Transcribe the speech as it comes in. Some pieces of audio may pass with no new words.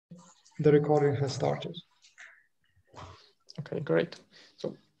The recording has started. Okay, great.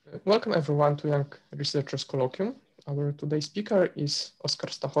 So welcome everyone to Young Researchers Colloquium. Our today's speaker is Oskar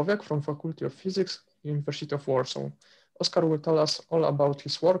Stachowiak from Faculty of Physics, University of Warsaw. Oskar will tell us all about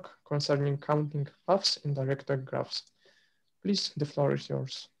his work concerning counting paths in directed graphs. Please, the floor is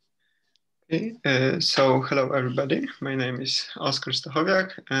yours. Okay, so hello everybody. My name is Oskar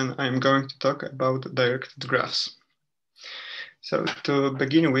Stachowiak and I'm going to talk about directed graphs. So to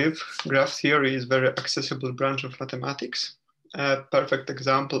begin with, graph theory is a very accessible branch of mathematics. A perfect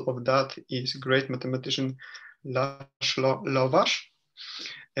example of that is great mathematician Laszlo Lovász.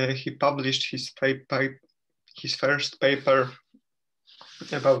 He published his first paper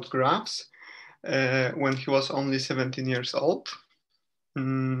about graphs when he was only 17 years old.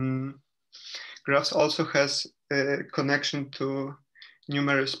 Graphs also has a connection to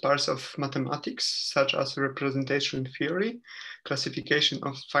numerous parts of mathematics, such as representation theory, classification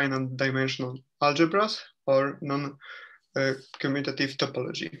of finite dimensional algebras, or non-commutative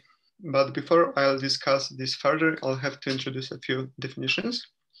topology. But before I'll discuss this further, I'll have to introduce a few definitions.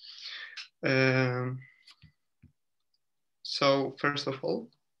 So first of all,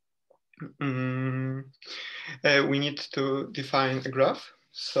 we need to define a graph.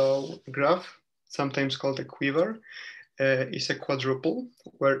 So a graph, sometimes called a quiver, is a quadruple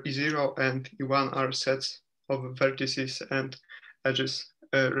where E0 and E1 are sets of vertices and edges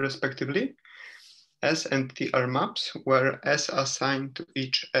respectively. S and T are maps where S assigned to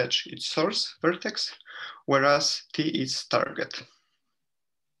each edge its source vertex, whereas T is target.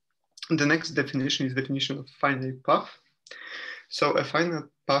 The next definition is definition of finite path. So a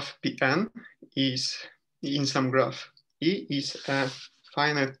finite path Pn is, in some graph, E is a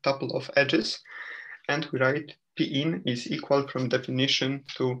finite tuple of edges, and we write Pin is equal from definition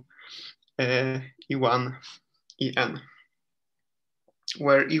to E1 En,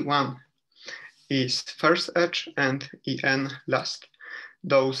 where E1 is first edge and En last.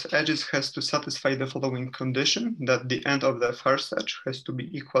 Those edges has to satisfy the following condition, that the end of the first edge has to be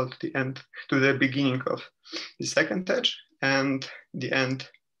equal to the beginning of the second edge, and the end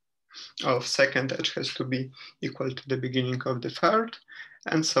of second edge has to be equal to the beginning of the third,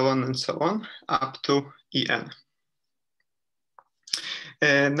 and so on, up to En.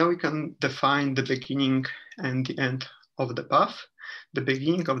 Now we can define the beginning and the end of the path. The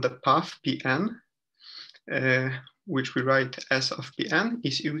beginning of the path Pn, which we write S of Pn,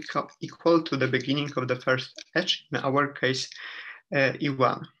 is equal to the beginning of the first edge, in our case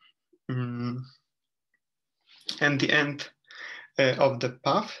E1. And the end of the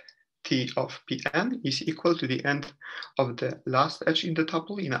path T of Pn is equal to the end of the last edge in the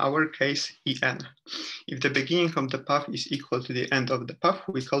tuple, in our case En. If the beginning of the path is equal to the end of the path,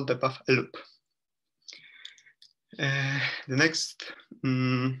 we call the path a loop. The next,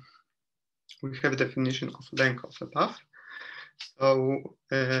 we have a definition of length of a path. So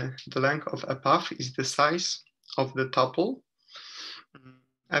the length of a path is the size of the tuple.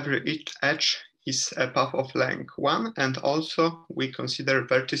 Every edge is a path of length 1, and also we consider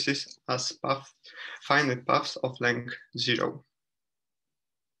vertices as finite paths of length 0.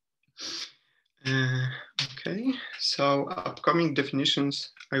 Okay, so upcoming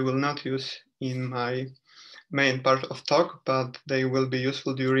definitions I will not use in my main part of talk, but they will be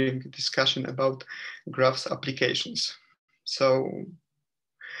useful during discussion about graphs applications. So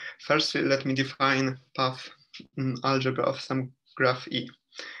firstly, let me define path algebra of some graph E.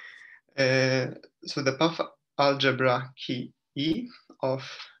 So the path algebra key E of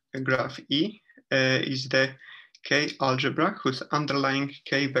a graph E is the K algebra whose underlying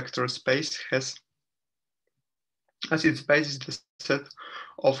K vector space has as its basis the set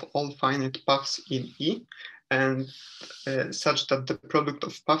of all finite paths in E, and such that the product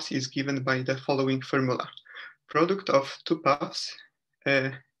of paths is given by the following formula. Product of two paths,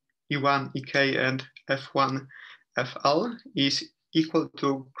 E1, EK, and F1, FL, is equal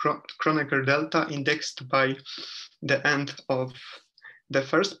to Kronecker delta indexed by the end of the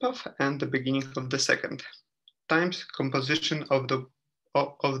first path and the beginning of the second, times composition of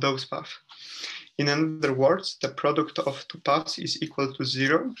those paths. In other words, the product of two paths is equal to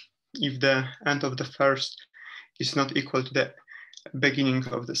 0 if the end of the first is not equal to the beginning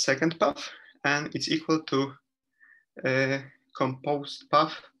of the second path, and it's equal to a composed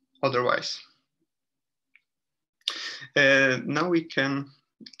path otherwise. Now we can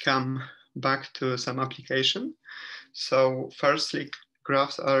come back to some application. So firstly,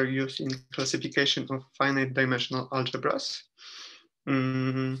 graphs are used in classification of finite dimensional algebras.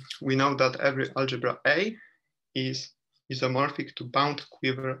 We know that every algebra A is isomorphic to bound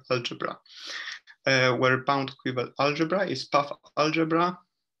quiver algebra, where bound quiver algebra is path algebra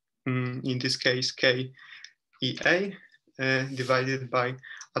in this case KEA, divided by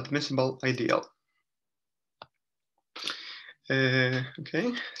admissible ideal.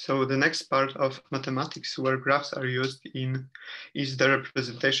 Okay, so the next part of mathematics where graphs are used in is the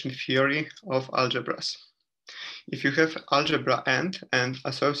representation theory of algebras. If you have algebra and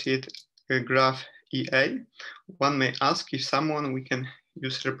associate a graph EA, one may ask if we can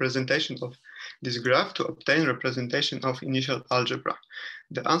use representation of this graph to obtain representation of initial algebra.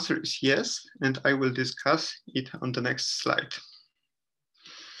 The answer is yes, and I will discuss it on the next slide.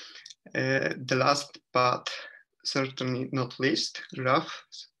 The last but certainly not least,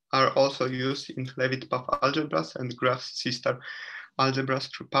 graphs are also used in Leavitt path algebras and graph C-star algebras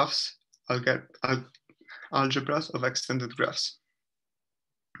through paths algebras of extended graphs.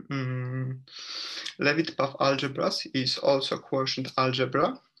 Leavitt path algebras is also quotient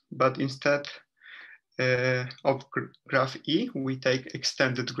algebra, but instead of graph E, we take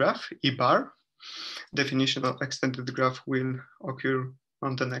extended graph, E bar. Definition of extended graph will occur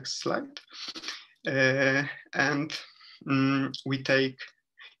on the next slide. And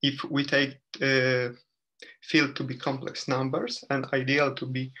if we take field to be complex numbers and ideal to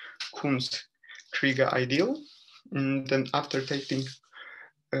be Kunz-Krieger ideal, then after taking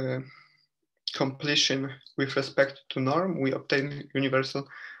completion with respect to norm, we obtain universal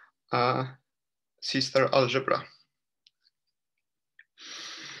C-star algebra.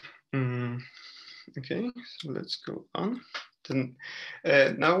 Okay, so let's go on. Then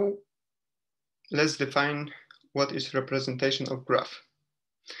now let's define what is representation of graph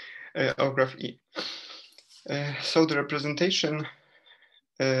E. So the representation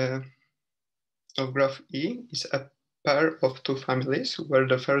of graph E is a pair of two families where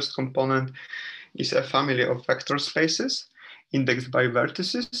the first component is a family of vector spaces indexed by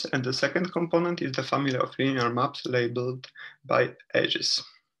vertices, and the second component is the family of linear maps labeled by edges.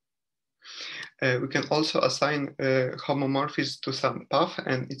 We can also assign homomorphism to some path,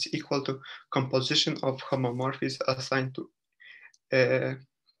 and it's equal to composition of homomorphism assigned to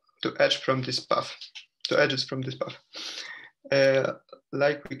edges from this path.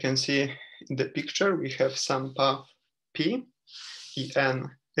 Like we can see in the picture, we have some path P, E1,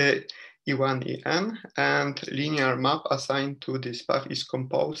 En, and linear map assigned to this path is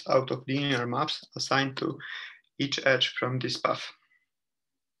composed out of linear maps assigned to each edge from this path.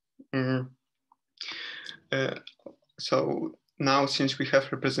 So now, since we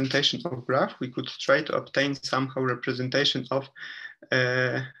have representation of graph, we could try to obtain somehow representation of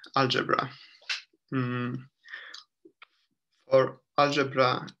algebra. For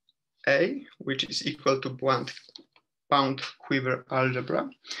algebra A, which is equal to bound quiver algebra,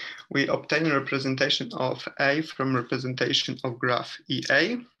 we obtain representation of A from representation of graph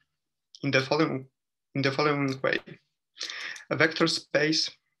EA in the following way. A vector space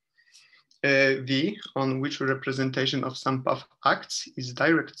V on which representation of some path acts is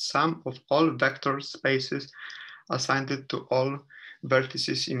direct sum of all vector spaces assigned to all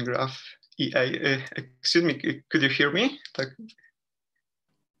vertices in graph EA. Excuse me, could you hear me?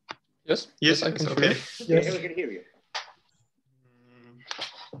 Yes, yes, I can okay. hear you. Yes. We can hear you.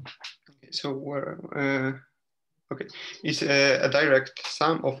 Okay, so okay, it's a direct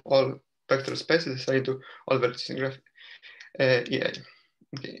sum of all vector spaces assigned to all vertices in graph EA.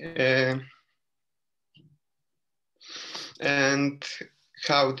 Okay. And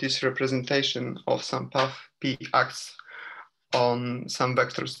how this representation of some path P acts on some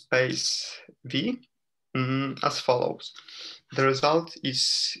vector space V as follows. The result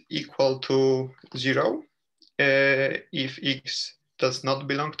is equal to 0 if X does not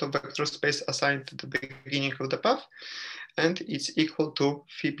belong to vector space assigned to the beginning of the path, and it's equal to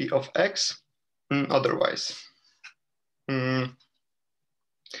phi P of X otherwise.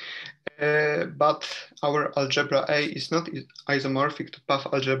 But our algebra A is not isomorphic to path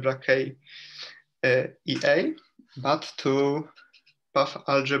algebra K EA, but to path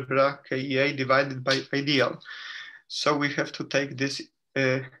algebra KEA divided by ideal. So we have to take this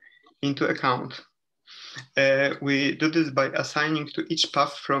into account. We do this by assigning to each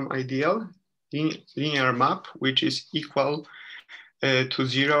path from ideal linear map, which is equal to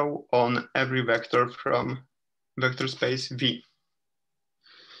 0 on every vector from vector space V.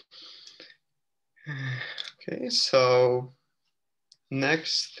 Okay, so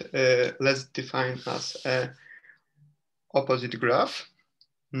next, let's define as a opposite graph.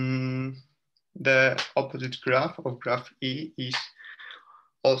 The opposite graph of graph E is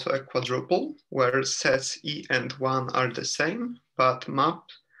also a quadruple where sets E and 1 are the same, but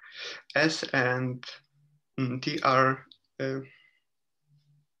maps S and T are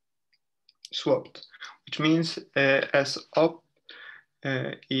swapped, which means as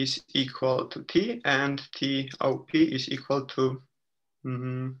is equal to T, and TOP is equal to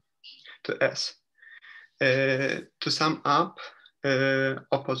S. To sum up,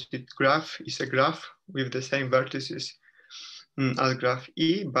 opposite graph is a graph with the same vertices as graph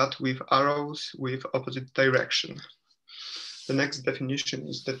E, but with arrows with opposite direction. The next definition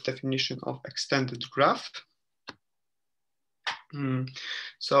is the definition of extended graph.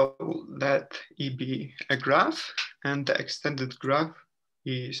 So let E be a graph, and the extended graph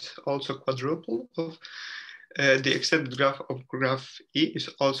is also quadruple of the extended graph of graph E is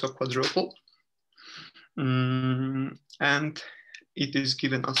also quadruple. And it is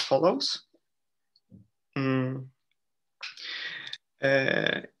given as follows.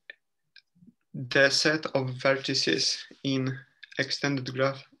 The set of vertices in extended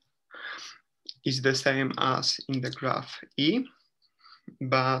graph is the same as in the graph E,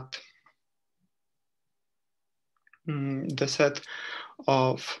 but the set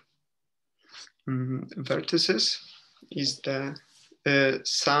of vertices is the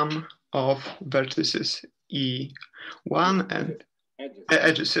sum of vertices E1 and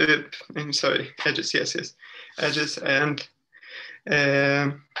edges. I'm sorry, edges. Yes, edges and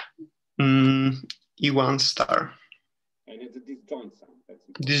E1 star. And it's a disjoint sum.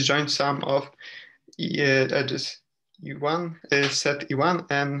 Disjoint sum of edges E1, set E1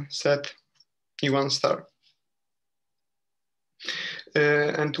 and set E1 star.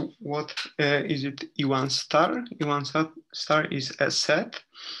 And what is it E1 star? E1 star is a set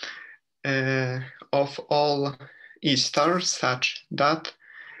of all E stars such that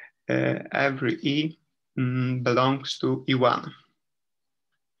every E belongs to E1.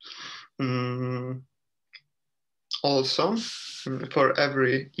 Also, for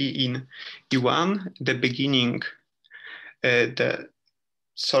every E in E1, the beginning, the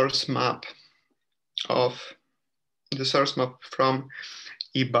source map from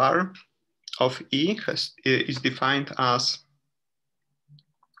E bar of E is defined as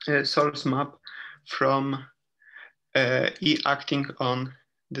a source map from E acting on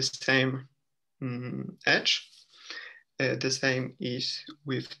the same edge. The same is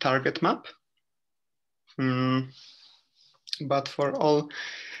with target map. But for all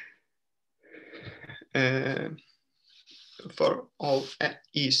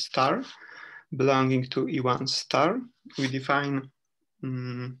E star belonging to E1 star, we define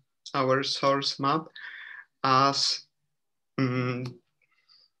our source map as the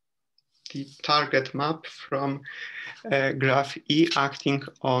target map from graph E acting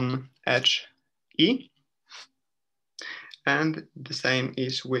on edge E. And the same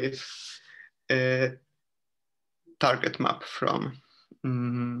is with target map from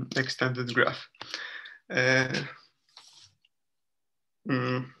extended graph. In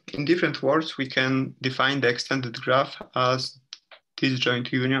different words, we can define the extended graph as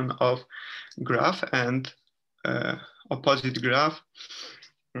disjoint union of graph and opposite graph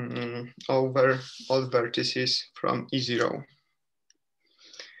over all vertices from E0.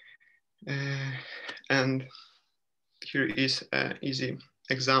 And here is an easy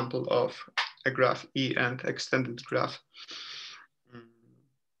example of a graph E and extended graph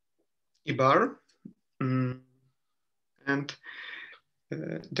E bar. And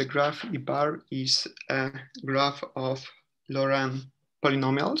the graph E bar is a graph of Laurent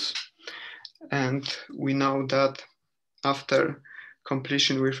polynomials. And we know that after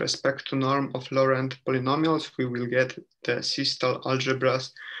completion with respect to norm of Laurent polynomials, we will get the system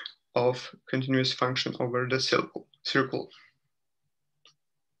algebras of continuous function over the circle.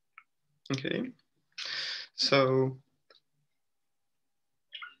 Okay, so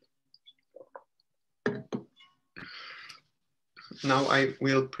now I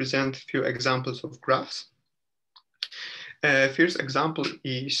will present a few examples of graphs. First example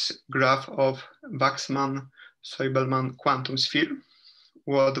is graph of Waxman-Soibelman quantum sphere.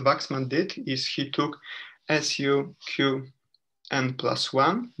 What Waxman did is he took SU QN plus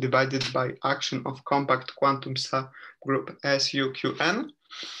 1 divided by action of compact quantum subgroup SU QN.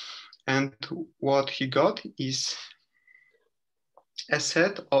 And what he got is a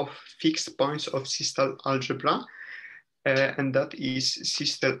set of fixed points of system algebra, and that is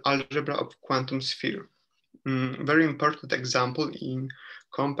system algebra of quantum sphere. Very important example in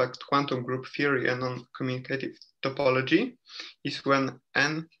compact quantum group theory and non-commutative topology is when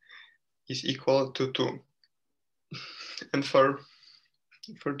n is equal to 2. And for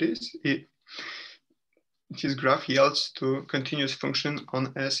this, his graph yields to continuous function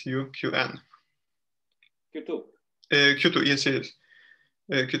on SUQN. Q2. Q2, yes, it is.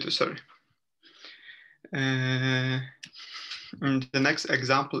 Q2, sorry. And the next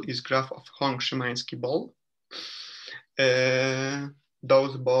example is graph of Hong-Szymański ball.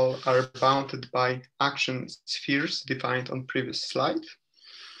 those balls are bounded by action spheres defined on previous slide.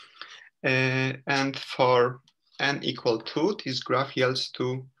 And for n equal 2, this graph yields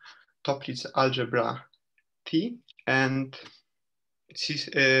to Toplitz's algebra T and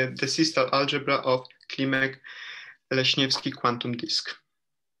the system algebra of Klimek-Leśniewski quantum disk.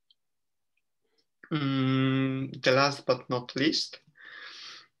 The last but not least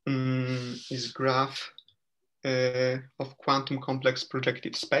is graph of quantum complex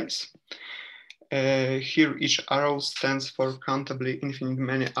projective space. Here each arrow stands for countably infinite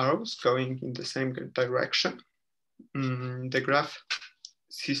many arrows going in the same direction. The graph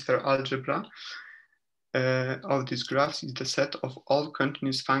sister algebra of these graphs is the set of all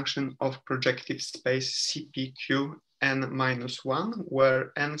continuous functions of projective space CPQ n-1,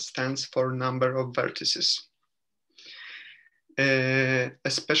 where n stands for number of vertices. A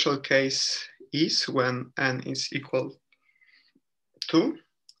special case is when n is equal to,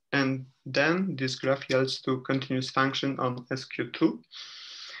 and then this graph yields to continuous function on SQ2,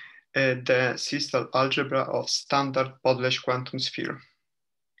 the system algebra of standard Podleś quantum sphere.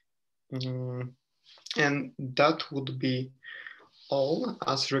 And that would be all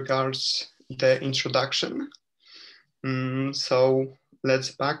as regards the introduction. So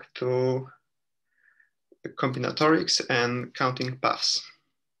let's back to combinatorics and counting paths.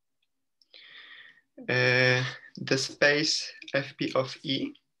 The space Fp of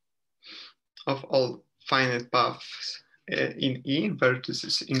E of all finite paths in E,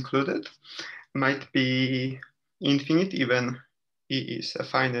 vertices included, might be infinite, even E is a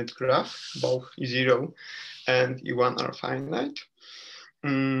finite graph, both E0 and E1 are finite.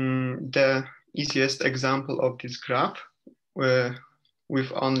 The easiest example of this graph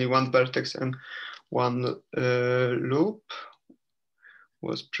with only one vertex and one loop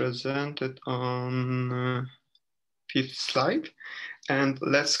was presented on fifth slide. And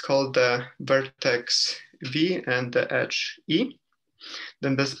let's call the vertex V and the edge E.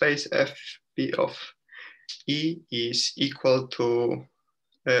 Then the space Fp of E is equal to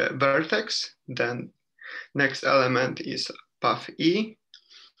vertex. Then next element is path E.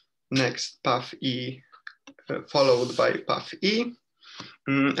 Next path E followed by path E,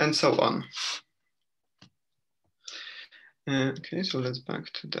 and so on. Okay, so let's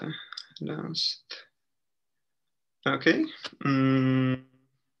back to the last. Okay.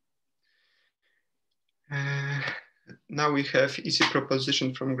 Now we have easy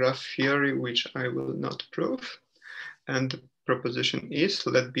proposition from graph theory, which I will not prove. And the proposition is,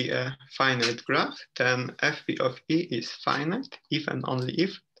 let be a finite graph, then Fp of E is finite if and only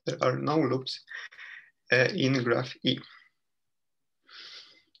if there are no loops in graph E.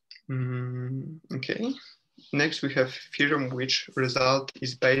 Okay. Next, we have theorem which result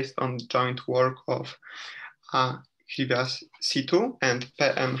is based on joint work of A. Hrivias-Situ and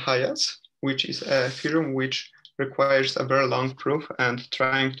P.M. Hayas, which is a theorem which requires a very long proof, and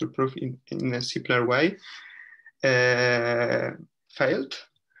trying to prove in a simpler way failed.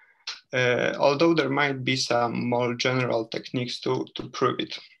 Although there might be some more general techniques to prove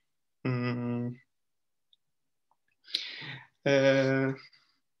it.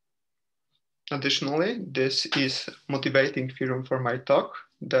 Additionally, this is motivating theorem for my talk.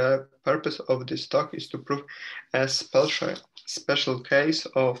 The purpose of this talk is to prove a special case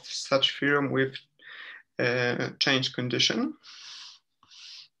of such theorem with change condition.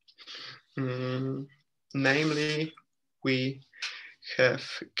 Namely, we have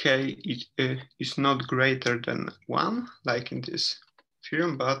k is not greater than 1, like in this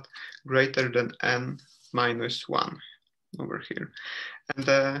theorem, but greater than n-1 over here. And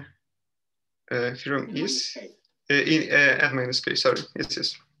the theorem is n minus k, sorry,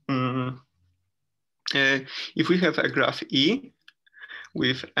 yes. If we have a graph E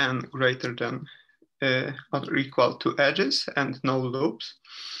with n greater than or equal to edges and no loops,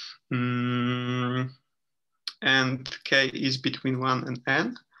 and k is between 1 and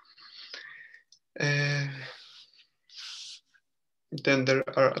n, then there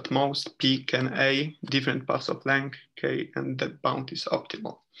are at most p and a different paths of length k, and the bound is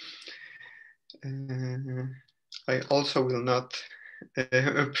optimal. I also will not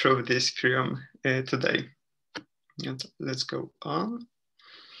prove this theorem today. And let's go on.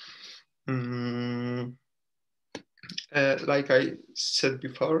 Like I said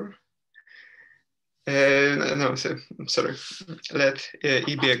before, sorry. Let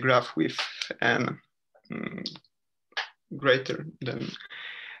E be a graph with n greater than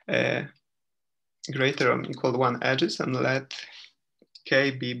greater or equal to 1 edges, and let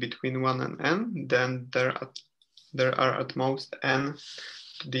k be between 1 and n. Then there are at most n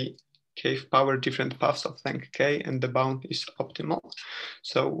to the gave power different paths of length k and the bound is optimal.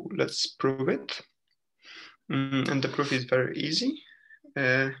 So let's prove it. And the proof is very easy.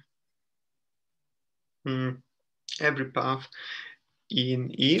 Every path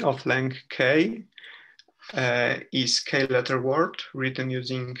in E of length k is k letter word written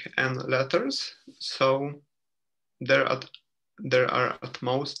using n letters. So there are at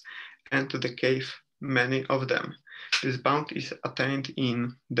most n to the k many of them. This bound is attained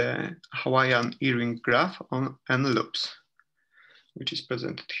in the Hawaiian earring graph on n loops, which is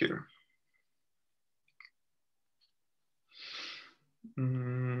presented here.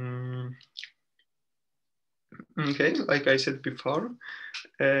 Okay, like I said before,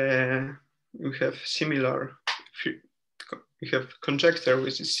 we have conjecture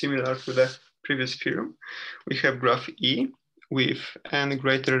which is similar to the previous theorem. We have graph E with n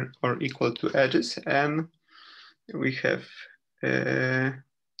greater or equal to edges, and we have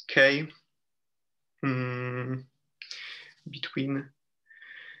k between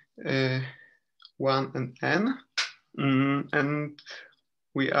 1 and n, and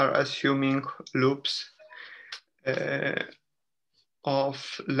we are assuming loops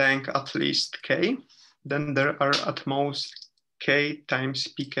of length at least k. Then there are at most k times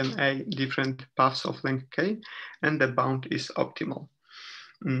peak and a different paths of length k, and the bound is optimal.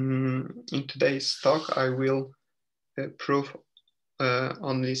 In today's talk, I will prove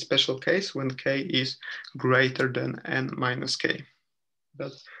only special case when k is greater than n minus k.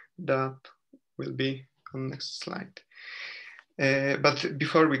 That will be on next slide. But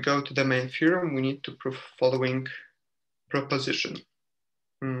before we go to the main theorem, we need to prove following proposition.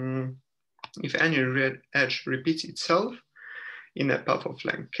 If any edge repeats itself in a path of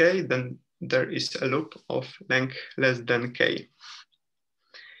length k, then there is a loop of length less than k.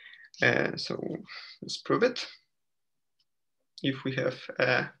 So let's prove it. If we have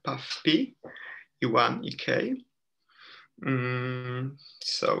a path P, E1, EK,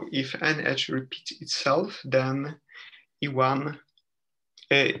 so if an edge repeats itself, then E1,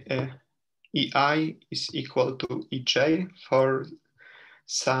 EI is equal to EJ for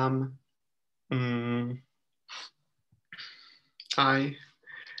some I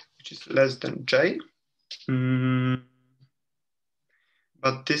which is less than J.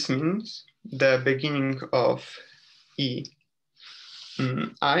 But this means the beginning of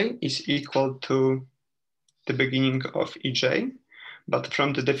I is equal to the beginning of EJ, but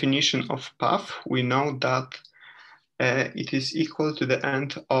from the definition of path, we know that it is equal to the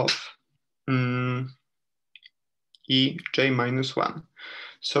end of EJ minus 1.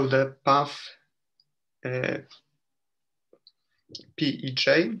 So the path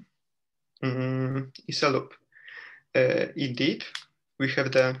PEJ is a loop. Indeed, we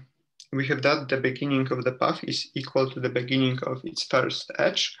have that the beginning of the path is equal to the beginning of its first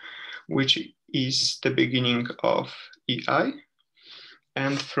edge, which is the beginning of EI.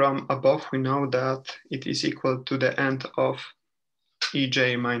 And from above, we know that it is equal to the end of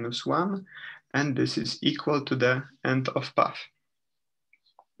EJ minus 1, and this is equal to the end of path.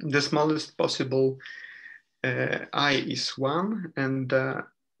 The smallest possible I is 1, and the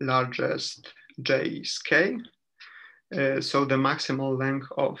largest J is K. So the maximal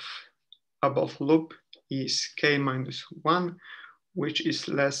length of above loop is K minus 1, which is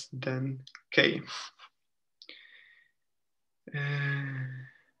less than K.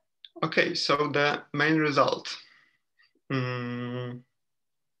 Okay, so the main result.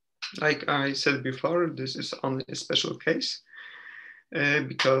 Like I said before, this is only a special case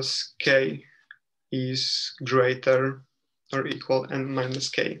because K is greater or equal n minus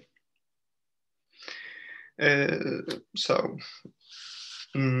K. So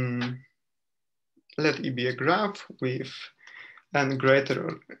let it be a graph with n greater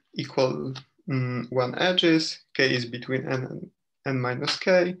or equal 1 edges, K is between n and n minus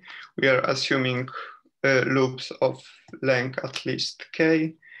K. We are assuming loops of length at least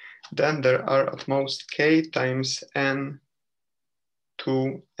K. Then there are at most K times n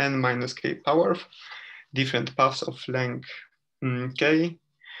to n minus K power, different paths of length K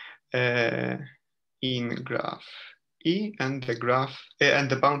in graph E, and the graph and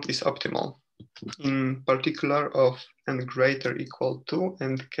the bound is optimal. In particular of n greater equal to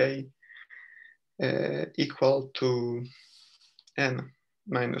and K equal to n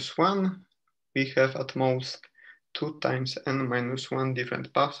minus 1, we have at most 2 times n minus 1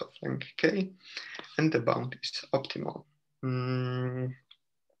 different paths of length K, and the bound is optimal.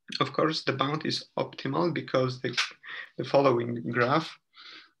 Of course, the bound is optimal because the following graph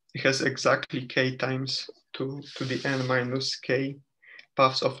has exactly K times 2 to the n minus K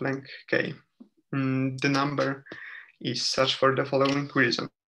paths of length K. The number is such for the following reason.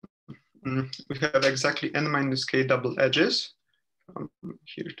 we have exactly n minus k double edges from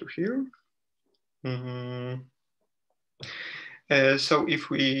here to here. So if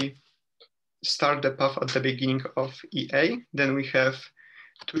we start the path at the beginning of EA, then we have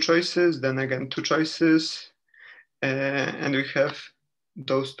two choices, then again two choices, and we have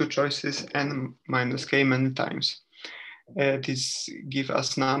those two choices n minus k many times. This gives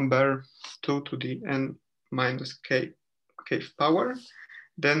us number 2 to the n minus k power.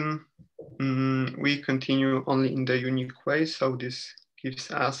 Then we continue only in the unique way. So this gives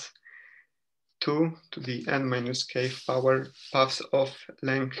us 2 to the n minus k power paths of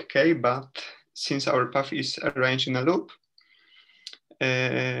length k, but since our path is arranged in a loop,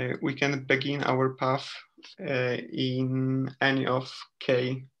 we can begin our path in any of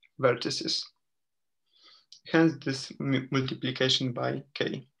k vertices. Hence this multiplication by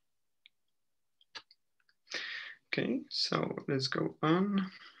k. Okay, so let's go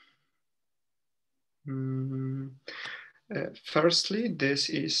on. Firstly,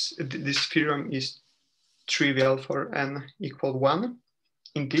 this theorem is trivial for n equal 1.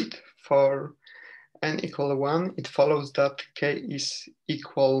 Indeed, for n equal 1, it follows that k is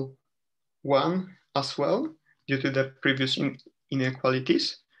equal 1 as well, due to the previous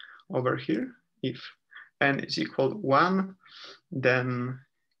inequalities over here. If n is equal 1, then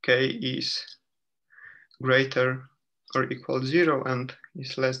k is greater or equal 0 and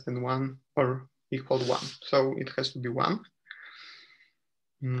is less than 1 or equal 1. So it has to be 1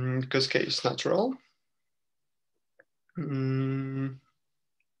 because k is natural.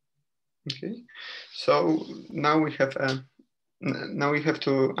 Okay, so now we have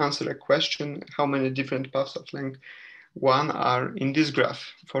to answer a question: how many different paths of length 1 are in this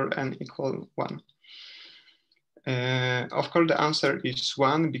graph for n equal 1? Of course, the answer is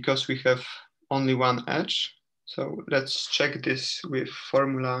 1 because we have only one edge. So let's check this with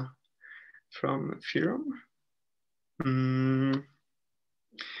formula from theorem.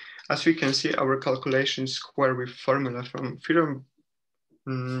 As we can see, our calculation is square with formula from theorem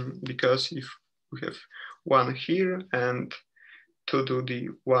because if we have 1 here and 2 to the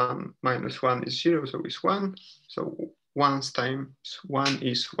 1 minus 1 is 0, so it's 1. So 1 times 1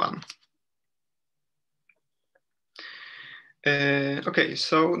 is 1. Okay,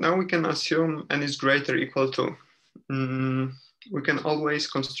 so now we can assume n is greater or equal to. We can always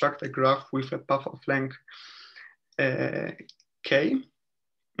construct a graph with a path of length k,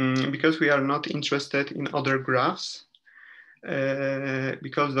 because we are not interested in other graphs,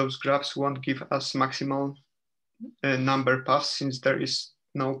 because those graphs won't give us maximal number paths since there is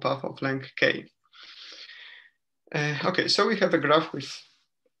no path of length k. Okay, so we have a graph with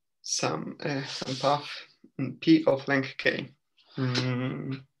some path p of length k.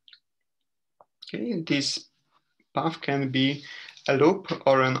 Okay, this path can be a loop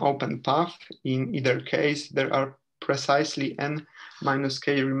or an open path. In either case, there are precisely n minus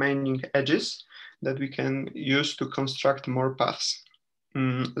k remaining edges that we can use to construct more paths.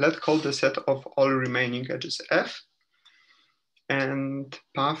 Let's call the set of all remaining edges f, and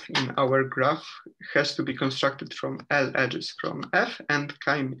path in our graph has to be constructed from L edges from f and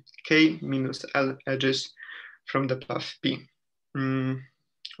k minus L edges from the path P.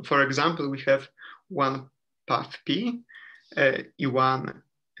 For example, we have one path P, E1,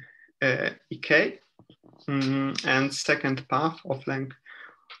 EK, and second path of length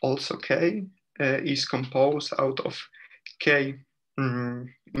also K is composed out of K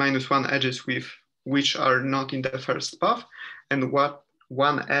minus 1 edges which are not in the first path, and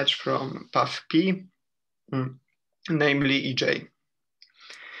one edge from path P, namely EJ.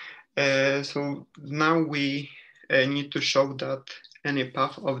 So now we need to show that any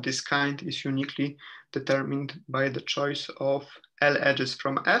path of this kind is uniquely determined by the choice of L edges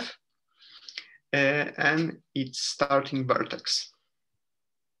from F and its starting vertex.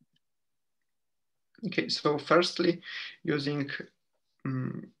 Okay, so firstly, using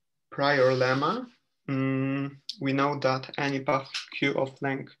prior lemma, we know that any path Q of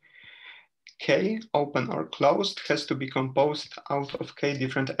length K, open or closed, has to be composed out of K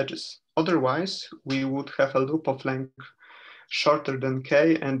different edges. Otherwise, we would have a loop of length shorter than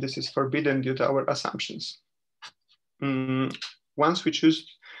K, and this is forbidden due to our assumptions. Once we choose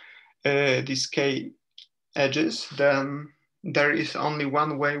these K edges, then there is only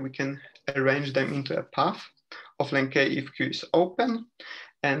one way we can arrange them into a path of length K if Q is open,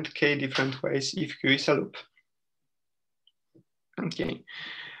 and K different ways if Q is a loop. Okay.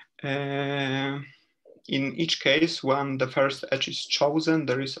 In each case, when the first edge is chosen,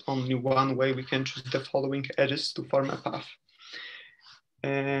 there is only one way we can choose the following edges to form a path.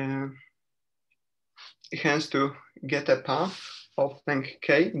 Hence, to get a path of length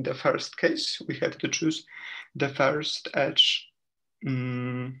k in the first case, we have to choose the first edge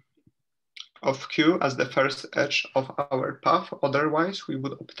of Q as the first edge of our path. Otherwise, we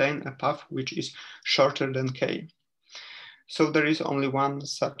would obtain a path which is shorter than K. So there is only one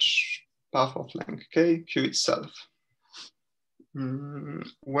such path of length K, Q itself.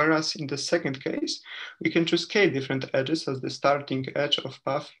 Whereas in the second case, we can choose K different edges as the starting edge of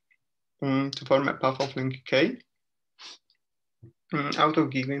path to form a path of length K out of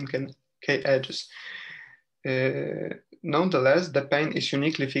given K edges. Nonetheless, the pane is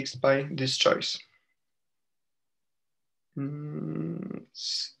uniquely fixed by this choice. To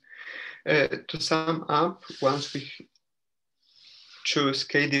sum up, once we choose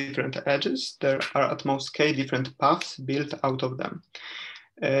K different edges, there are at most K different paths built out of them.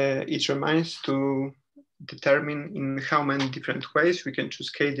 It remains to determine in how many different ways we can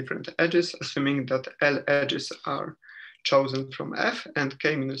choose K different edges, assuming that L edges are chosen from F and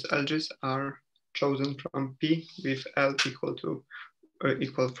K minus edges are chosen from P with L equal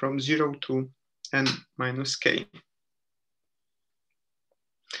from 0 to N minus K.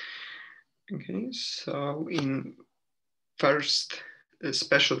 Okay, so in first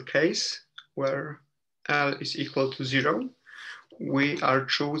special case where L is equal to 0, we are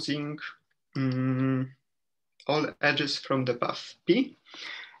choosing all edges from the path P.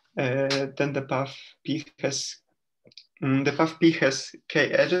 Then the path P has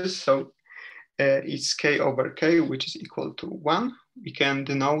K edges, so it's K over K, which is equal to 1. We can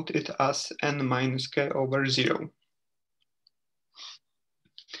denote it as N minus K over 0.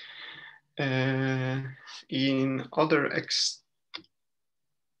 In other extreme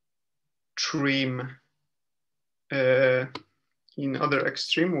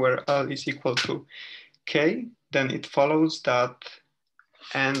where L is equal to K, then it follows that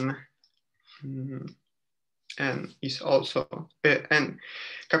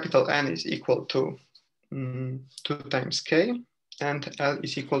capital N is equal to 2 times K, and L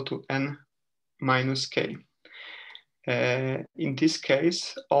is equal to N minus K. In this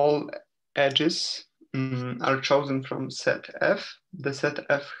case, all edges are chosen from set F. The set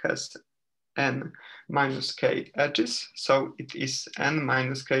F has N minus K edges, so it is N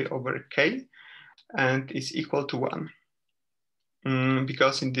minus K over K, and is equal to 1.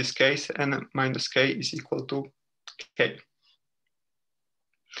 Because in this case, N minus K is equal to K.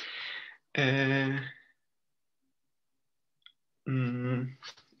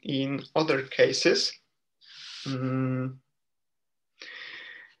 In other cases,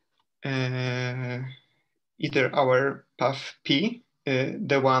 either our path P,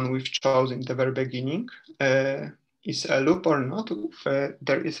 the one we've chosen in the very beginning, is a loop or not,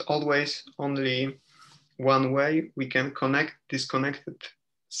 there is always only one way we can connect disconnected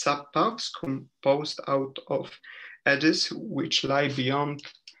subpaths composed out of edges which lie beyond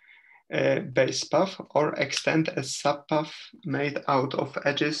base path, or extend a subpath made out of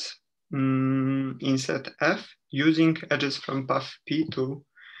edges in set F using edges from path P to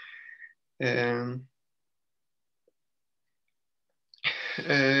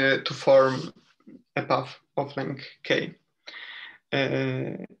form a path of length K.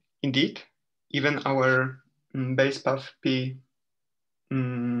 Indeed, even our base path P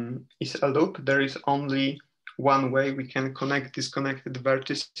is a loop. There is only one way we can connect disconnected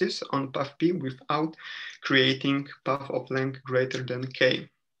vertices on path P without creating path of length greater than K.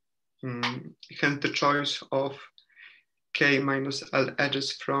 Hence the choice of K minus L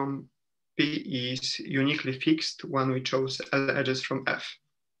edges from P is uniquely fixed when we chose L edges from F.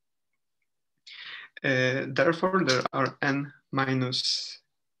 Therefore, there are N minus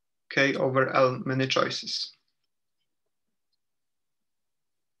K over L many choices.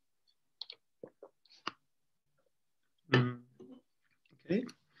 Okay.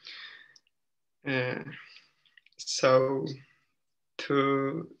 So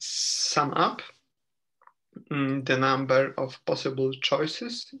to sum up, the number of possible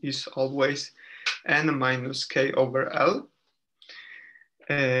choices is always N minus K over L.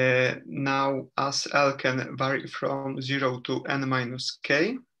 Now, as L can vary from 0 to N minus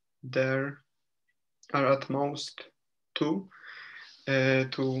K, there are at most 2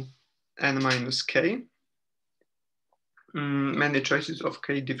 to N minus K. Many choices of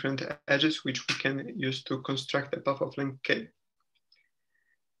K different edges which we can use to construct a path of length K.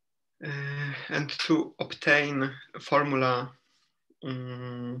 And to obtain a formula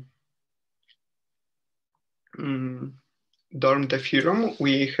Dorm the theorem,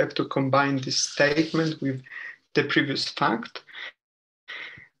 we have to combine this statement with the previous fact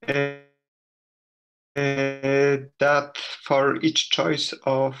that for each choice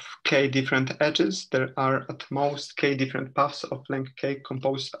of k different edges, there are at most k different paths of length k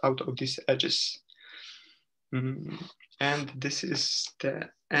composed out of these edges. And this is the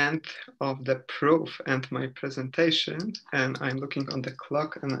end of the proof and my presentation. And I'm looking on the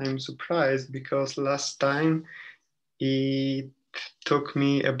clock and I'm surprised because last time it took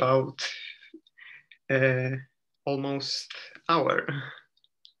me about almost hour.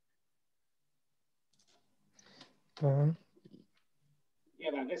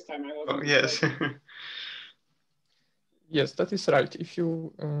 Yeah, but this time I was. Oh, yes. Yes, that is right. If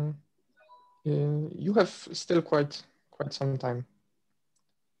you you have still quite some time.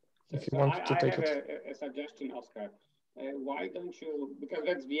 If you want to take it. I have a suggestion, Oskar. Why don't you, because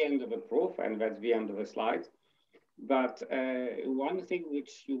that's the end of the proof and that's the end of the slide. But one thing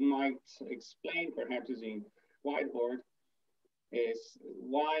which you might explain perhaps using whiteboard is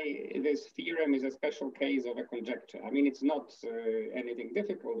why this theorem is a special case of a conjecture. I mean, it's not anything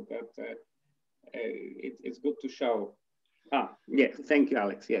difficult, but it's good to show. Yes, thank you,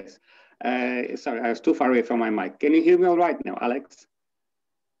 Alex, yes. Sorry, I was too far away from my mic. Can you hear me all right now, Alex?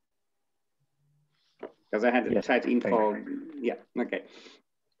 Because I had a chat info. Yeah, okay.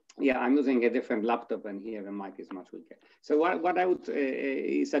 Yeah, I'm using a different laptop and here the mic is much weaker. So what I would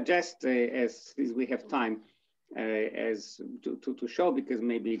suggest as we have time as to show, because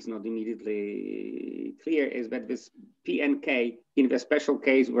maybe it's not immediately clear, is that this P and K in the special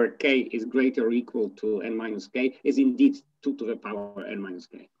case where K is greater or equal to n minus K is indeed 2 to the power n minus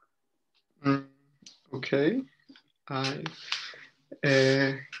K. Okay, I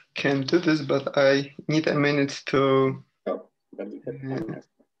can do this, but I need a minute to... Oh, but you can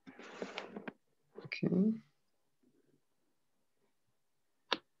okay.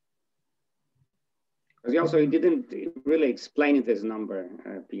 Because also, you didn't really explain this number,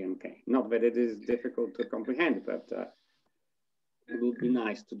 P and K. Not that it is difficult to comprehend, but it would be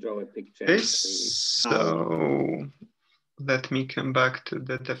nice to draw a picture. Okay, so let me come back to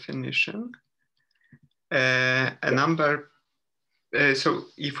the definition. A number, so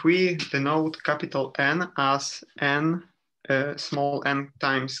if we denote capital N as n, small n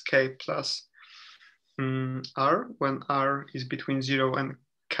times k plus r, when r is between 0 and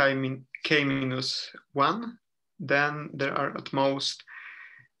k minus 1, then there are at most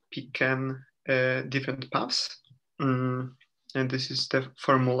pk different paths. And this is the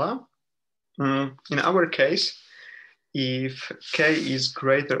formula. In our case, if k is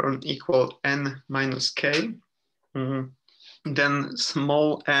greater or equal n minus k, then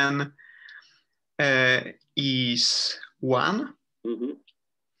small n is 1.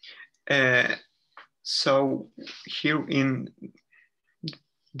 So here in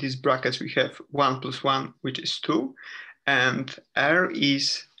these brackets, we have 1 plus 1, which is 2, and r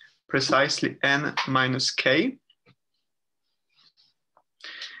is precisely n minus k.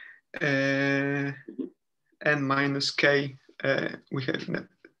 N minus k, we have in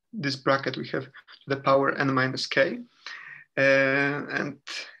this bracket, we have the power n minus k. And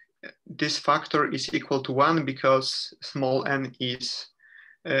this factor is equal to 1 because small n is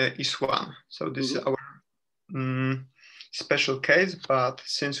 1. So this is our special case, but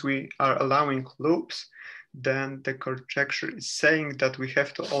since we are allowing loops, then the conjecture is saying that we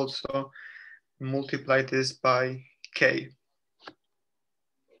have to also multiply this by k.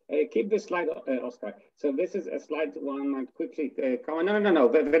 Keep this slide, Oskar. So this is a slide one might quickly comment. No,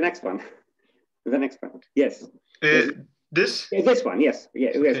 the next one. The next one, yes. This one, yes.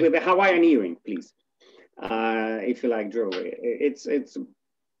 Yes, okay. With the Hawaiian earring, please. If you like, Drew. It's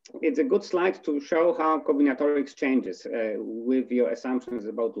a good slide to show how combinatorics changes with your assumptions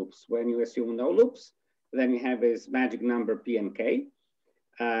about loops. When you assume no loops, then you have this magic number P and K,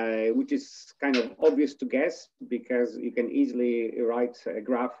 which is kind of obvious to guess because you can easily write a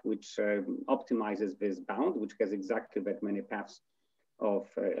graph which optimizes this bound, which has exactly that many paths of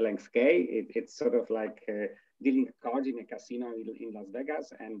length K. It's sort of like dealing cards in a casino in Las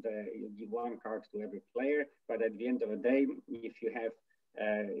Vegas, and you give one card to every player. But at the end of the day, if you have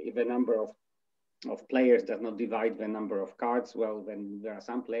if the number of players does not divide the number of cards, well, then there are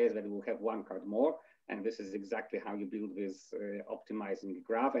some players that will have one card more. And this is exactly how you build this optimizing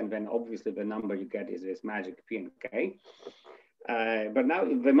graph. And then obviously the number you get is this magic P and K. But now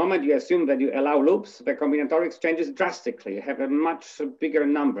the moment you assume that you allow loops, the combinatorics changes drastically. You have a much bigger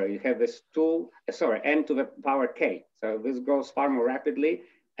number. You have this n to the power K. So this grows far more rapidly.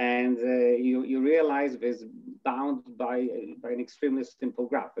 And you realize this bound by an extremely simple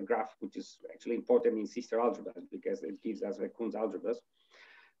graph, a graph which is actually important in sister algebras because it gives us the Kunz algebras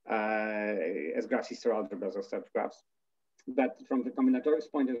as graph sister algebras or such graphs. But from the combinatorics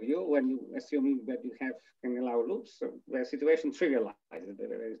point of view, when you assuming that you can allow loops, so the situation trivializes.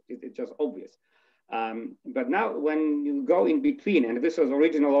 It's just obvious. But now when you go in between, and this was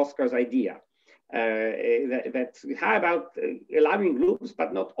original Oskar's idea, how about allowing loops,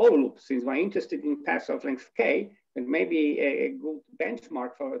 but not all loops? Since we're interested in paths of length k, then maybe a good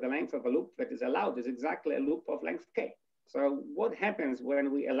benchmark for the length of a loop that is allowed is exactly a loop of length k. So what happens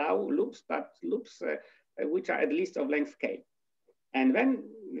when we allow loops, but loops which are at least of length k? And then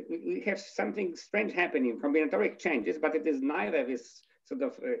we have something strange happening, combinatoric changes, but it is neither this sort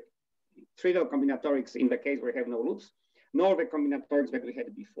of trivial combinatorics in the case where we have no loops, nor the combinatorics that we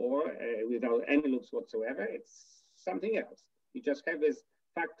had before without any loops whatsoever. It's something else. You just have this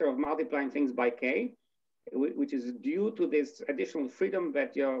factor of multiplying things by k, which is due to this additional freedom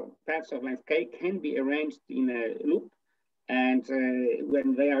that your paths of length k can be arranged in a loop. And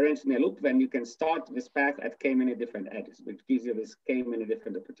when they are arranged in a loop, then you can start this path at k many different edges, which gives you this k many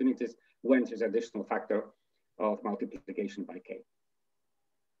different opportunities when there's additional factor of multiplication by k.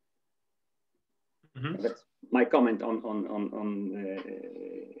 Mm-hmm. That's my comment on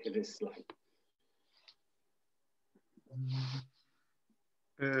this slide.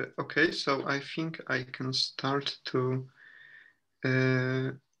 Okay, so I think I can start to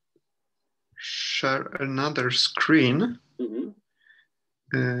share another screen. Mm-hmm.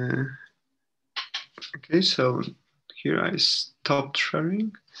 Okay, so here I stopped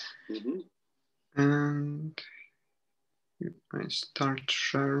sharing. Mm-hmm. And here I start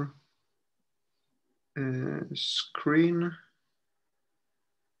share screen.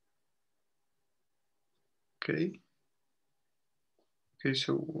 Okay. Okay,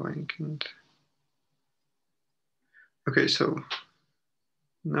 so why can't? Okay, so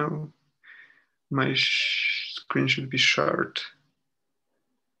now my screen should be shared.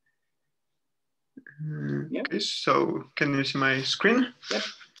 Yep. Okay, so can you see my screen? Yep.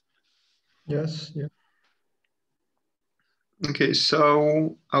 Yes. Yeah. Okay,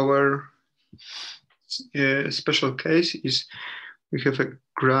 so our special case is we have a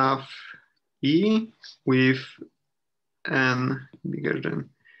graph E with n bigger than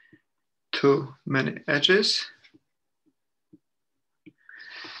too many edges.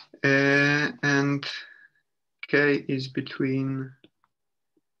 And k is between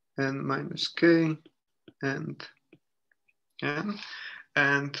n minus k and n.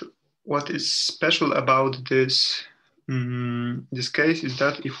 And what is special about this this case is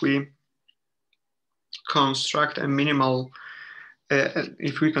that if we construct a minimal,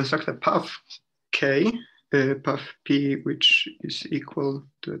 if we construct a path k, path p, which is equal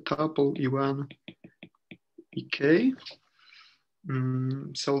to a tuple e1 ek,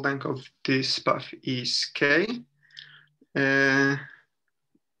 so length of this path is k.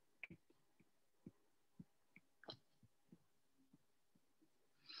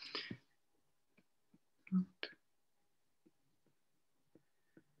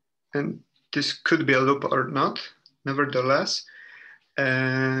 And this could be a loop or not. Nevertheless,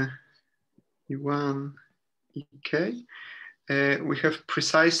 e1 ek, we have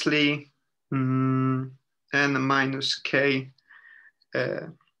precisely n minus k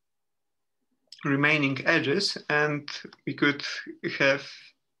remaining edges, and we could have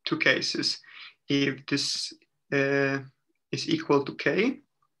two cases. If this is equal to k,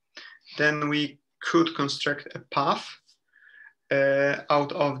 then we could construct a path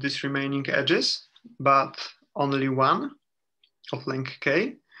out of these remaining edges, but only one of length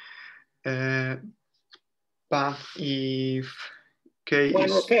k. But if k is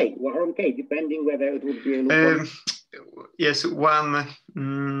one or k, depending whether it would be a loop. Yes, one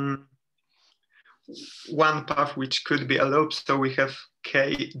path which could be a loop, so we have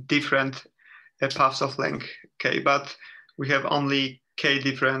k different paths of length k, but we have only k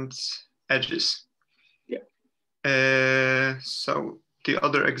different edges. Yeah. So the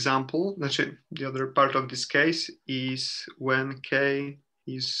other example, actually the other part of this case is when k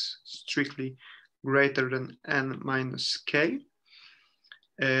is strictly greater than n minus k.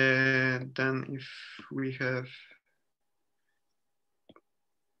 Then if we have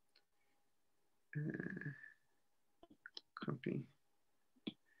copy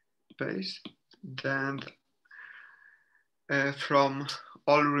paste, then from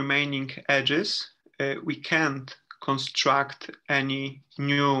all remaining edges we can't construct any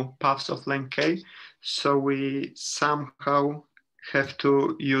new paths of length k, so we somehow have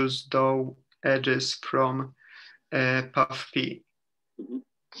to use those edges from path p.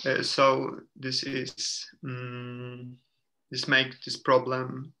 So this is this makes this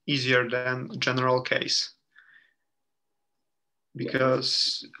problem easier than general case,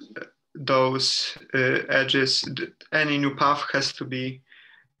 because those edges, any new path has to be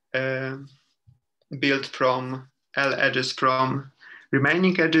built from L edges from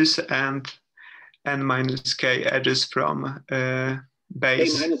remaining edges and N minus K edges from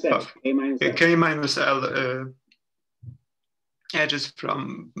base path. K minus L edges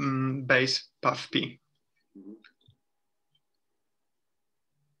from base path P.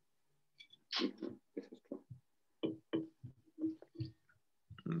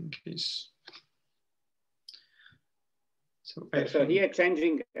 Okay. So here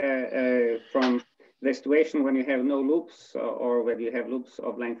changing from the situation when you have no loops or when you have loops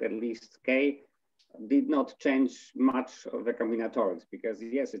of length at least K did not change much of the combinatorics, because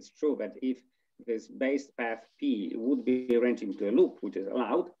yes, it's true that if this base path P would be arranged into a loop, which is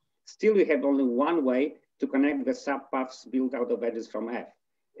allowed, still you have only one way to connect the subpaths built out of edges from F,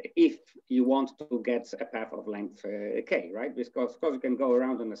 if you want to get a path of length K, right? Because of course you can go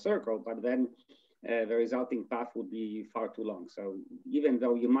around in a circle, but then the resulting path would be far too long. So even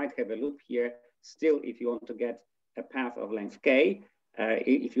though you might have a loop here, still if you want to get a path of length K,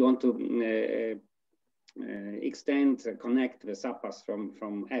 if you want to connect the subpaths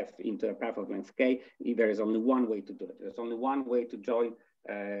from F into a path of length K, there is only one way to do it. There's only one way to join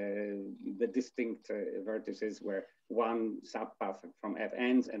the distinct vertices where one subpath from F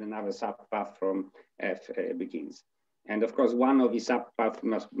ends and another subpath from F begins. And of course, one of the subpaths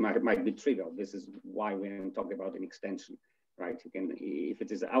might be trivial. This is why we're talking about an extension, right? You can, if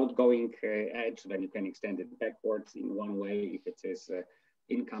it is outgoing edge, then you can extend it backwards in one way. If it is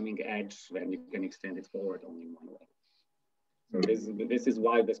incoming edge, then you can extend it forward only in one way. So this is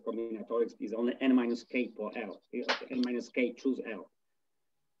why this combinatorics is only n minus k per L. N minus k choose L.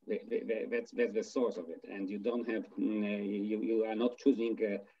 That's the source of it, and you don't have you are not choosing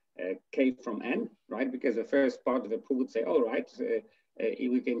k from n, right? Because the first part of the proof would say, all right,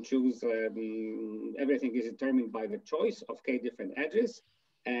 we can choose everything is determined by the choice of k different edges,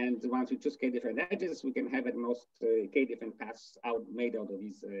 and once we choose k different edges, we can have at most k different paths made out of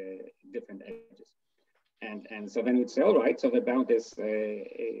these different edges, and so then we'd say, all right, so the bound is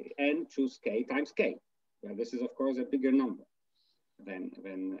n choose k times k. Well, this is of course a bigger number than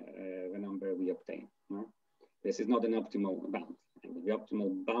the number we obtain. No? This is not an optimal bound. And the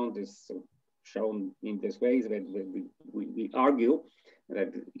optimal bound is shown in this way that we argue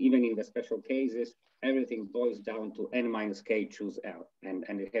that even in the special cases, everything boils down to n minus k choose L. And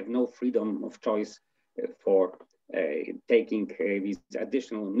we have no freedom of choice for taking these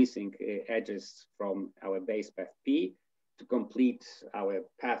additional missing edges from our base path P to complete our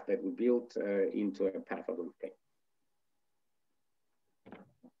path that we built into a path of length K.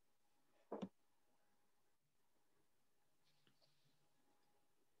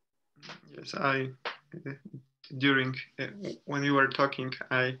 Yes, during when you were talking,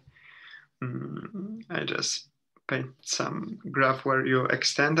 I just paint some graph where you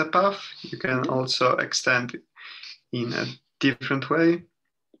extend a path. You can also extend in a different way.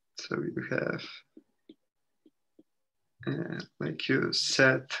 So you have, like you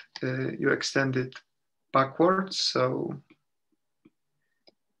said, you extend it backwards. So,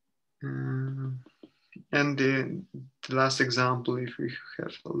 and the last example, if we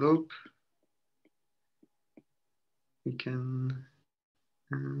have a loop, we can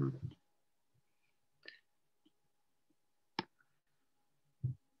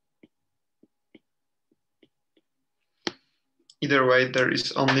either way, there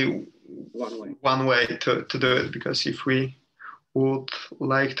is only one way to do it, because if we would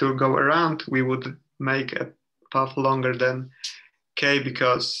like to go around, we would make a path longer than k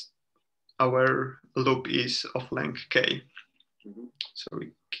because our loop is of length k.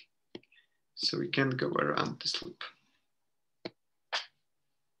 So we can't go around this loop.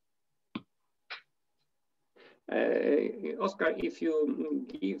 Oskar, if you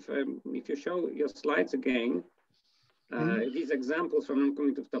show your slides again, these examples from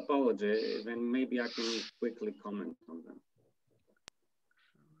non-commutative topology, then maybe I can quickly comment on them.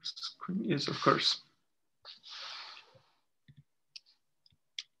 Yes, of course.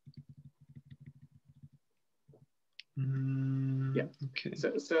 Yeah. Okay.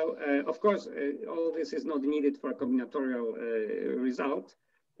 So of course, all this is not needed for a combinatorial result.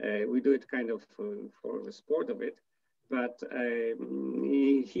 We do it kind of for the sport of it. But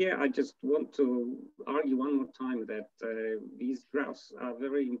here I just want to argue one more time that these graphs are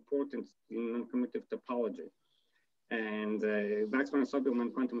very important in non-commutative topology. And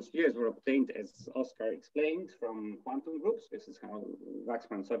Waxman-Sobelman quantum spheres were obtained, as Oskar explained, from quantum groups. This is how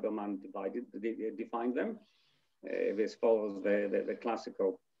Waxman-Sobelman defined them. This follows the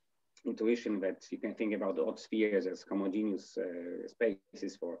classical intuition that you can think about the odd spheres as homogeneous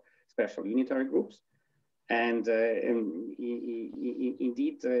spaces for special unitary groups. And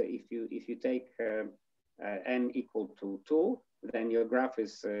indeed, if you take n equal to 2, then your graph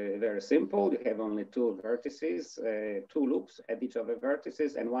is very simple. You have only 2 vertices, 2 loops at each of the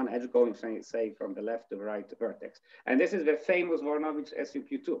vertices, and one edge going, say, from the left to the right vertex. And this is the famous Voronowicz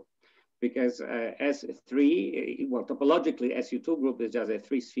SUQ2, because S3, well, topologically, SU2 group is just a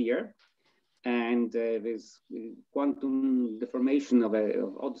 3-sphere. And this quantum deformation of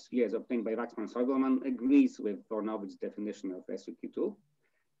odd spheres obtained by Waxman-Soibelman agrees with Voronovich's definition of SUQ2.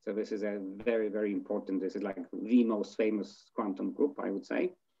 So this is a very, very important, this is like the most famous quantum group, I would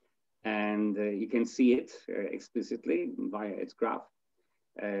say. And you can see it explicitly via its graph.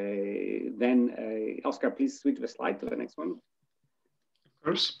 Then, Oskar, please switch the slide to the next one. Of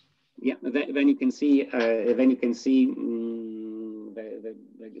course. Yeah, then you can see,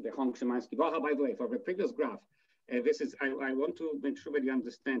 the Hong-Szymański. Well, by the way, for the previous graph, this is, I want to make sure that you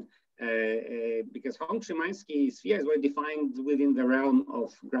understand, because Hong-Szymański spheres were defined within the realm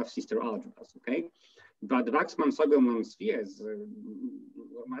of graph sister algebras, okay? But the Waxman-Soibelman spheres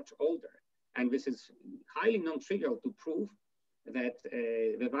were much older. And this is highly non-trivial to prove that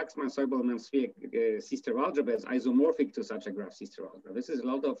the Waxman-Soibelman sphere sister algebra is isomorphic to such a graph sister algebra. This is a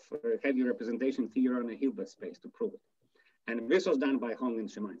lot of heavy representation theory on a Hilbert space to prove it. And this was done by Hong and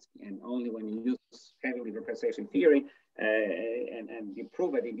Szymański. And only when you use heavy representation theory and you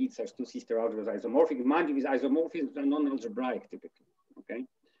prove that indeed such 2 sister algebras are isomorphic. Mind you, these isomorphisms are non-algebraic typically, okay?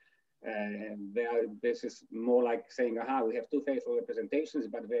 This is more like saying, aha, we have 2 faithful representations,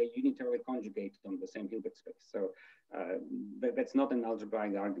 but they're unitarily conjugated on the same Hilbert space. So that's not an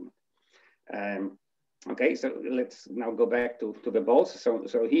algebraic argument. Okay, so let's now go back to the balls.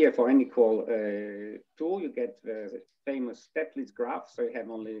 So here for n equal 2, you get the famous Steplitz graph. So you have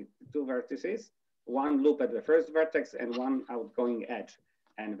only 2 vertices, 1 loop at the first vertex and 1 outgoing edge.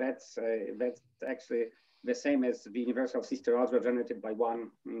 And that's actually the same as the universal sister algebra generated by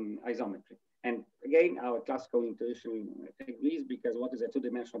 1 isometry. And again, our classical intuition agrees, because what is a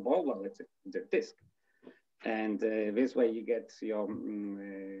 2-dimensional ball? Well, it's a disk. And this way you get your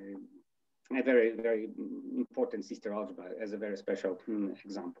a very, very important sister algebra as a very special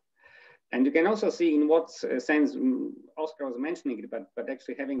example. And you can also see in what sense, Oskar was mentioning it, but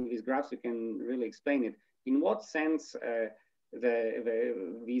actually having these graphs, you can really explain it. In what sense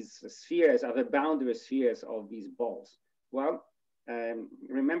these spheres are the boundary spheres of these balls? Well,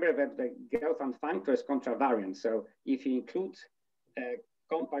 remember that the Gelfand functor is contravariant. So if you include a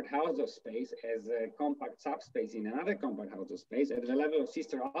compact Hausdorff space as a compact subspace in another compact Hausdorff space, at the level of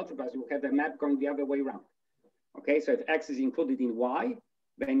sister algebras, you have a map going the other way around. Okay, so if X is included in Y,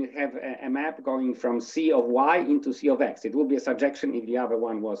 then you have a map going from C of Y into C of X. It will be a surjection if the other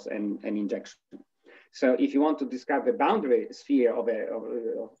one was an injection. So if you want to describe the boundary sphere of a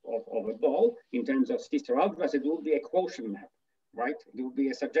ball in terms of sister algebras, it will be a quotient map, right? It will be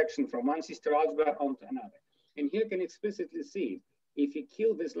a surjection from one sister algebra onto another. And here you can explicitly see, if you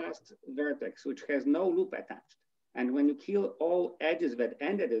kill this last vertex, which has no loop attached, and when you kill all edges that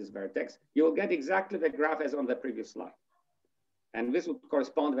end at this vertex, you will get exactly the graph as on the previous slide. And this would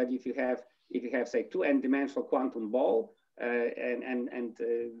correspond that if you have say 2 n-dimensional quantum ball, then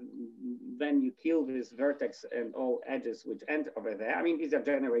you kill this vertex and all edges which end over there. I mean, these are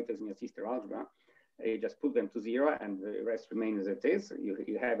generators in your sister algebra. You just put them to 0 and the rest remains as it is.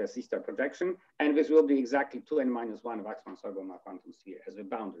 You have a sister projection, and this will be exactly 2n-1 Waxman-Soibelman quantum sphere as the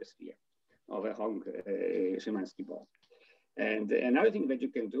boundary sphere of a Hong-Szymański ball. And another thing that you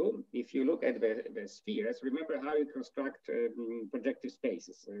can do, if you look at the spheres, remember how you construct projective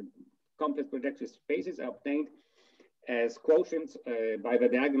spaces. Complex projective spaces are obtained as quotients by the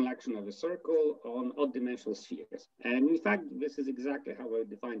diagonal action of a circle on odd-dimensional spheres. And in fact, this is exactly how we're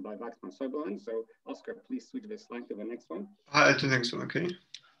defined by Waxman-Soibelman. So Oskar, please switch the slide to the next one. I don't think so, okay.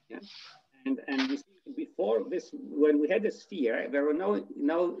 Yeah. And you see, before this, when we had a sphere, there were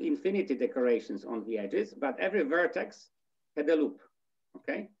no infinity decorations on the edges, but every vertex had a loop,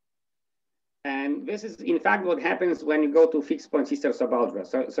 okay? And this is, in fact, what happens when you go to fixed point sister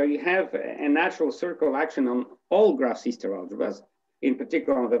subalgebra. So you have a natural circle action on all graph sister algebras, in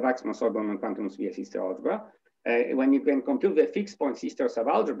particular on the Waxman-Soibelman quantum sphere sister algebra. When you can compute the fixed point sister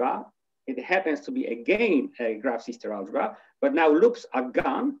subalgebra, it happens to be again a graph sister algebra, but now loops are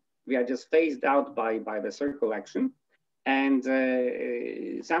gone. We are just phased out by the circle action. And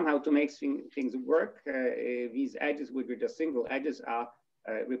somehow to make things work, these edges, which are just single edges, are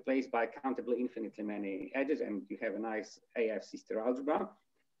replaced by countably infinitely many edges, and you have a nice AF sister algebra.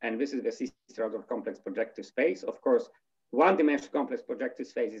 And this is the sister algebra complex projective space. Of course, 1-dimensional complex projective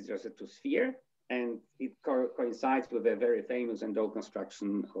space is just a 2-sphere, And it coincides with a very famous Endo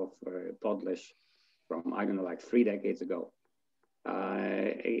construction of Podleś from, I don't know, like 3 decades ago.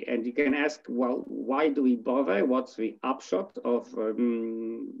 And you can ask, well, why do we bother? What's the upshot of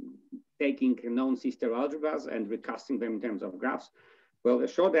taking known sister algebras and recasting them in terms of graphs? Well, the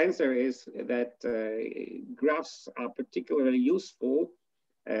short answer is that graphs are particularly useful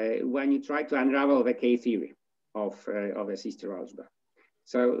when you try to unravel the K-theory of a sister algebra.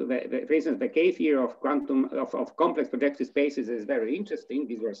 So, for instance, the K-theory of complex projective spaces is very interesting.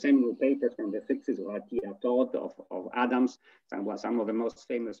 These were seminal papers from the 60s of Artia Todd, of Adams, some of the most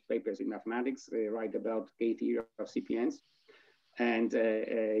famous papers in mathematics write about K-theory of CPNs. And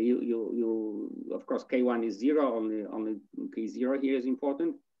of course, K1 is 0, only K0 here is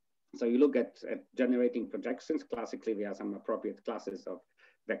important. So you look at generating projections. Classically, there are some appropriate classes of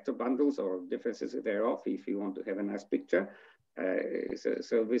vector bundles or differences thereof if you want to have a nice picture.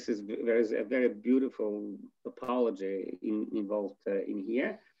 So there is a very beautiful topology involved in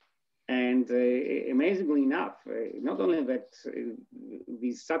here. And amazingly enough, not only that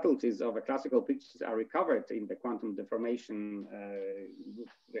these subtleties of a classical pictures are recovered in the quantum deformation with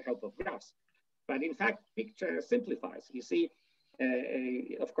the help of graphs, but in fact, picture simplifies. You see,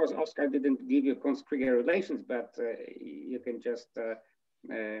 of course, Oskar didn't give you Kunst-Krieger relations, but you can just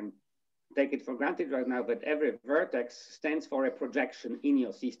take it for granted right now that every vertex stands for a projection in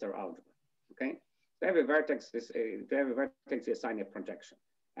your sister algebra. Okay, so every vertex you assign a projection,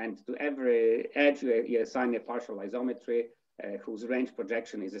 and to every edge you assign a partial isometry whose range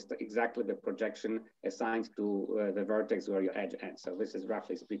projection is exactly the projection assigned to the vertex where your edge ends. So this is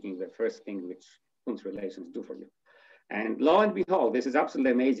roughly speaking the first thing which Kunst relations do for you. And lo and behold, this is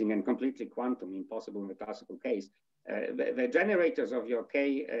absolutely amazing and completely quantum, impossible in the classical case. The generators of your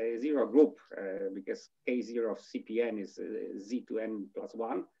K0 group, because K0 of CPN is Z to N plus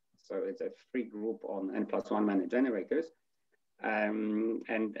 1, so it's a free group on N plus 1 many generators.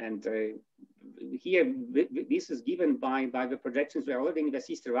 Here, this is given by the projections we are already in the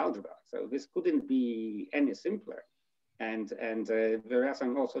sister algebra. So this couldn't be any simpler. And there are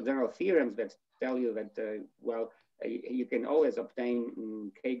some also general theorems that tell you that, well, you can always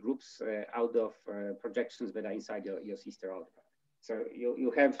obtain K groups out of projections that are inside your sister algebra. So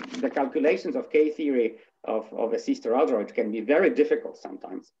you have the calculations of K theory of a sister algebra, which can be very difficult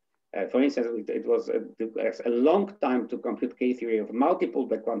sometimes. For instance, it was a long time to compute K theory of multiple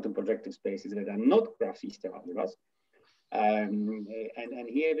quantum projective spaces that are not graph sister algebras. And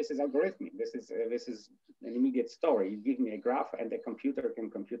here, this is algorithmic. This is an immediate story. You give me a graph, and the computer can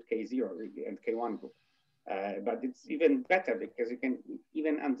compute K0 and K1 group. But it's even better because you can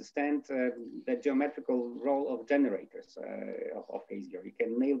even understand the geometrical role of generators of K0. You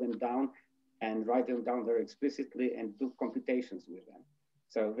can nail them down and write them down very explicitly and do computations with them.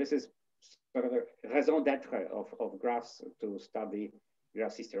 So this is sort of a raison d'etre of graphs to study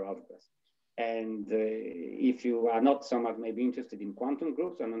graph sister algebras. And if you are not so much maybe interested in quantum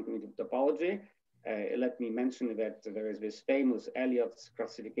groups or non-commutative topology, let me mention that there is this famous Elliott's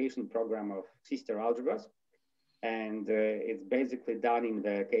classification program of sister algebras. And it's basically done in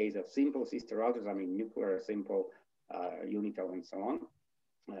the case of simple sister algebras, I mean, nuclear, simple, unital, and so on.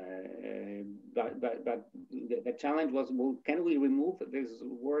 But the challenge was, well, can we remove this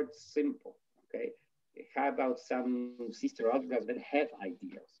word simple? Okay, how about some sister algebras that have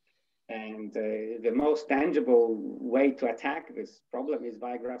ideals? And the most tangible way to attack this problem is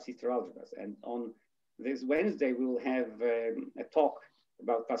via graph sister algebras. And on this Wednesday, we will have a talk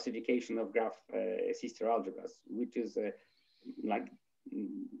about classification of graph sister algebras, which is like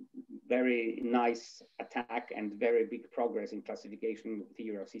very nice attack and very big progress in classification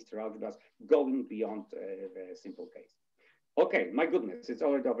theory of sister algebras, going beyond the simple case. Okay, my goodness, it's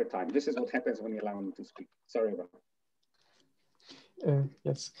already over time. This is what happens when you allow me to speak. Sorry about that.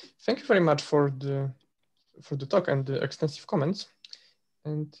 Yes, thank you very much for the talk and the extensive comments.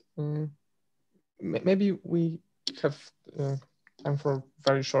 And maybe we have time for a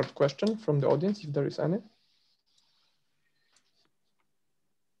very short question from the audience, if there is any.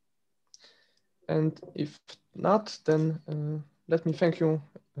 And if not, then let me thank you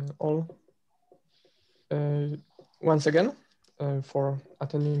all once again for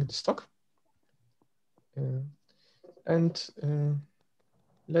attending this talk.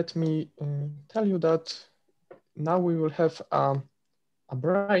 Let me tell you that now we will have a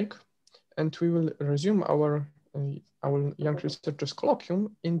break, and we will resume our Young Researchers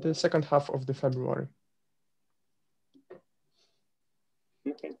Colloquium in the second half of February.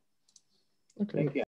 Okay. Okay. Thank you.